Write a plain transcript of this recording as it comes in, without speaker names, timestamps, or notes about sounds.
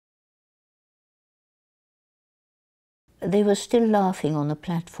They were still laughing on the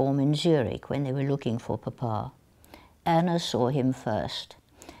platform in Zurich when they were looking for Papa. Anna saw him first.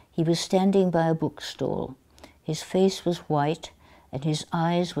 He was standing by a bookstall. His face was white and his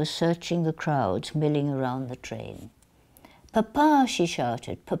eyes were searching the crowds milling around the train. "Papa!" she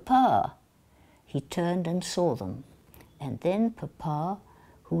shouted, "Papa!" He turned and saw them. And then Papa,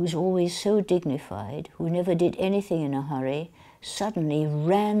 who was always so dignified, who never did anything in a hurry, suddenly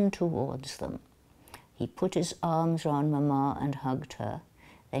ran towards them. He put his arms round Mama and hugged her.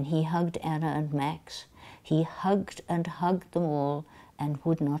 Then he hugged Anna and Max. He hugged and hugged them all and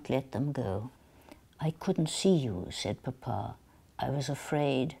would not let them go. "I couldn't see you," said Papa. "I was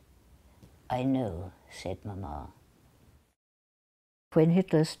afraid." "I know," said Mama. When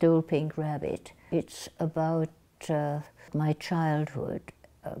Hitler Stole Pink Rabbit, it's about my childhood,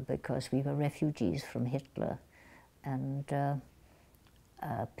 because we were refugees from Hitler, and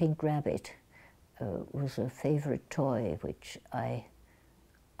Pink Rabbit was a favorite toy which I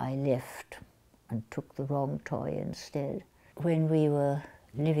left and took the wrong toy instead. When we were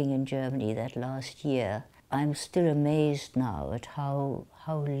living in Germany that last year, I'm still amazed now at how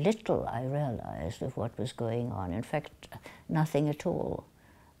little I realized of what was going on. In fact, nothing at all.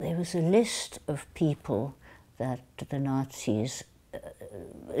 There was a list of people that the Nazis,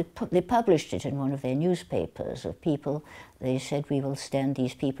 they published it in one of their newspapers, of people. They said, "We will stand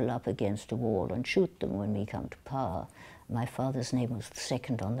these people up against a wall and shoot them when we come to power." My father's name was the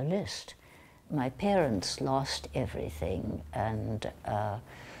second on the list. My parents lost everything, and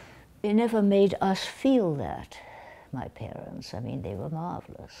they never made us feel that, my parents. I mean, they were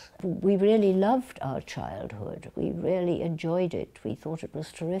marvelous. We really loved our childhood. We really enjoyed it. We thought it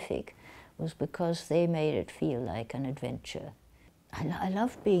was terrific. It was because they made it feel like an adventure. I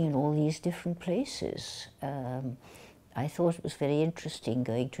loved being in all these different places. I thought it was very interesting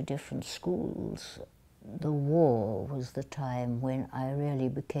going to different schools. The war was the time when I really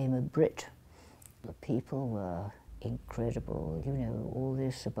became a Brit. The people were incredible, you know, all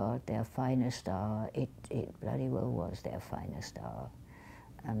this about their finest hour. It bloody well was their finest hour.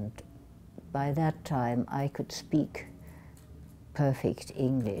 And by that time I could speak perfect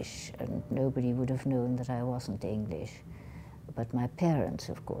English and nobody would have known that I wasn't English. But my parents,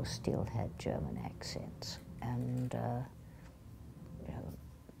 of course, still had German accents. And you know,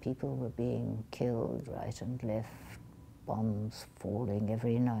 people were being killed right and left, bombs falling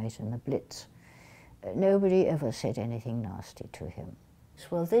every night in the Blitz. Nobody ever said anything nasty to him.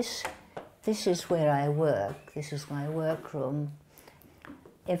 Well, this is where I work. This is my workroom.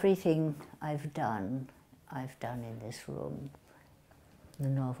 Everything I've done in this room. The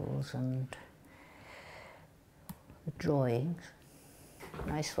novels and the drawings.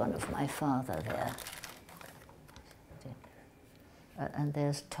 Nice one of my father there. And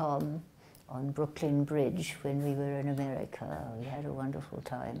there's Tom on Brooklyn Bridge when we were in America. We had a wonderful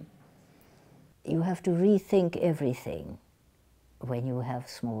time. You have to rethink everything when you have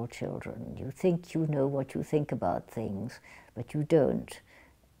small children. You think you know what you think about things, but you don't.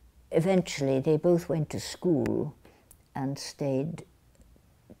 Eventually, they both went to school and stayed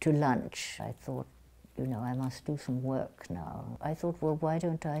to lunch. I thought, you know, I must do some work now. I thought, well, why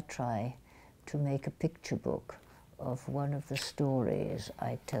don't I try to make a picture book of one of the stories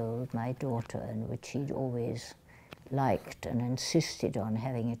I told my daughter, and which she'd always liked and insisted on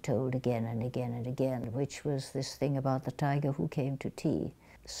having it told again and again and again, which was this thing about the tiger who came to tea.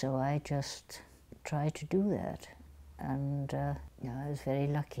 So I just tried to do that, and you know, I was very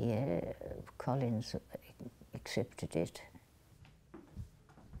lucky. Collins accepted it.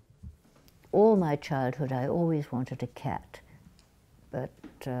 All my childhood I always wanted a cat, but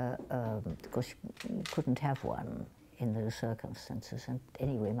of course you couldn't have one in those circumstances, and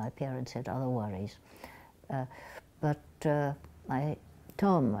anyway my parents had other worries. But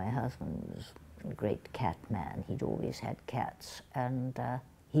Tom, my husband, was a great cat man. He'd always had cats, and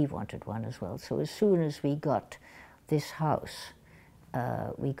he wanted one as well. So as soon as we got this house,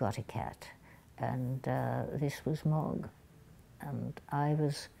 we got a cat, and this was Mog. And I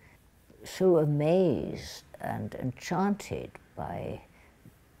was so amazed and enchanted by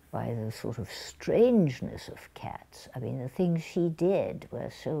the sort of strangeness of cats. I mean, the things she did were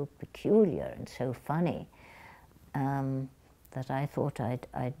so peculiar and so funny. That I thought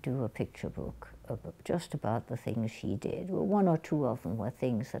I'd do a picture book just about the things she did. Well, one or two of them were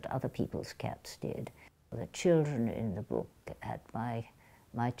things that other people's cats did. The children in the book had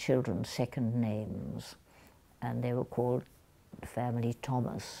my children's second names, and they were called Family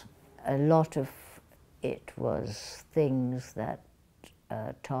Thomas. A lot of it was things that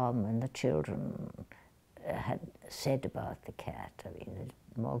Tom and the children had said about the cat. I mean,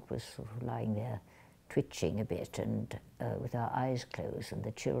 Mog was sort of lying there twitching a bit and with our eyes closed, and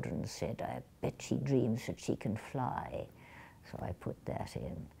the children said, "I bet she dreams that she can fly." So I put that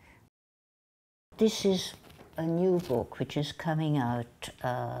in. This is a new book which is coming out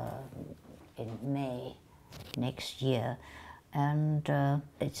in May next year, and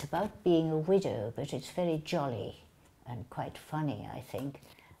it's about being a widow, but it's very jolly and quite funny, I think.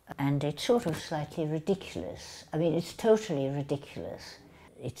 And it's sort of slightly ridiculous. I mean, it's totally ridiculous.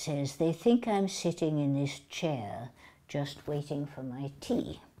 It says, "They think I'm sitting in this chair just waiting for my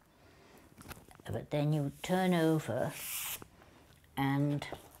tea." But then you turn over and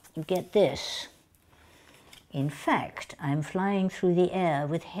you get this. "In fact, I'm flying through the air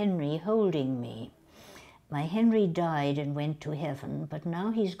with Henry holding me. My Henry died and went to heaven, but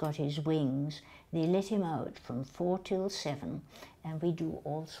now he's got his wings. They let him out from 4 till 7, and we do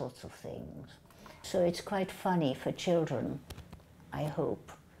all sorts of things." So it's quite funny for children, I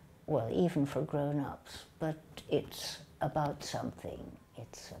hope. Well, even for grown-ups, but it's about something.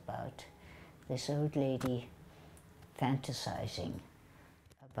 It's about this old lady fantasizing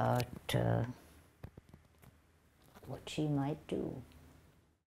about what she might do.